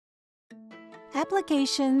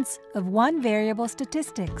Applications of one-variable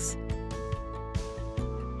statistics.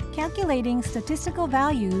 Calculating statistical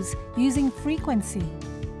values using frequency.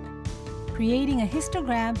 Creating a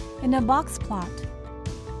histogram and a box plot.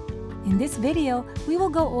 In this video, we will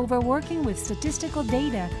go over working with statistical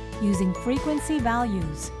data using frequency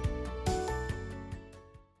values.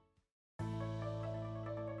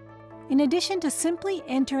 In addition to simply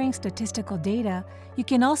entering statistical data, you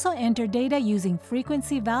can also enter data using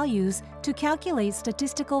frequency values to calculate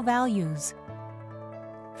statistical values.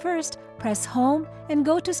 First, press Home and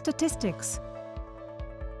go to Statistics.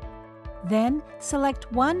 Then,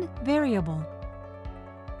 select one variable.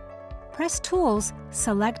 Press Tools,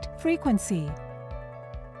 select Frequency,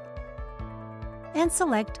 and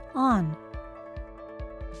select On.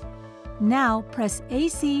 Now, press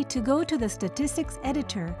AC to go to the Statistics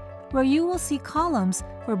Editor, where you will see columns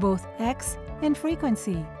for both X and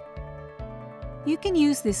frequency. You can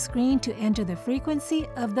use this screen to enter the frequency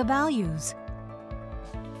of the values.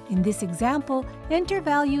 In this example, enter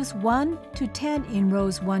values 1 to 10 in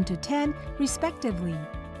rows 1 to 10, respectively.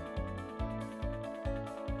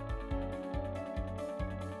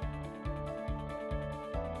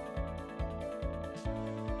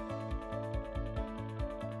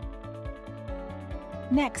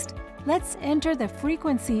 Next, let's enter the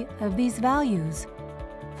frequency of these values.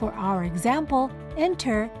 For our example,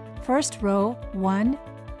 enter first row 1,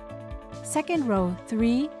 second row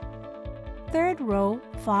 3, third row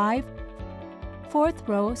 5, fourth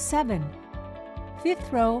row 7,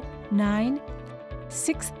 fifth row 9,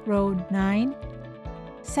 sixth row 9,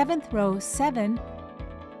 seventh row 7,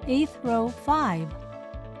 eighth row 5,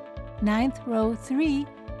 ninth row 3,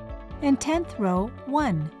 and 10th row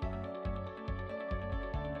 1.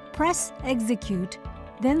 Press Execute,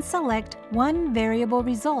 then select One Variable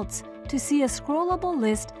Results to see a scrollable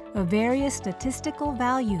list of various statistical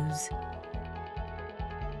values.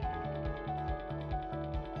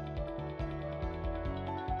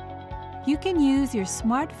 You can use your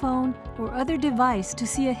smartphone or other device to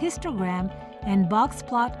see a histogram and box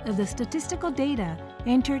plot of the statistical data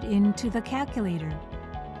entered into the calculator.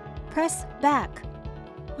 Press Back.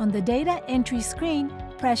 On the data entry screen,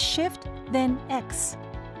 press Shift, then X.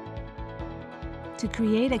 To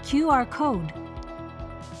create a QR code.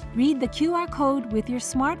 Read the QR code with your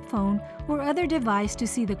smartphone or other device to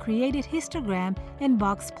see the created histogram and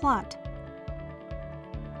box plot.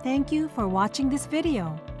 Thank you for watching this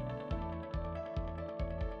video.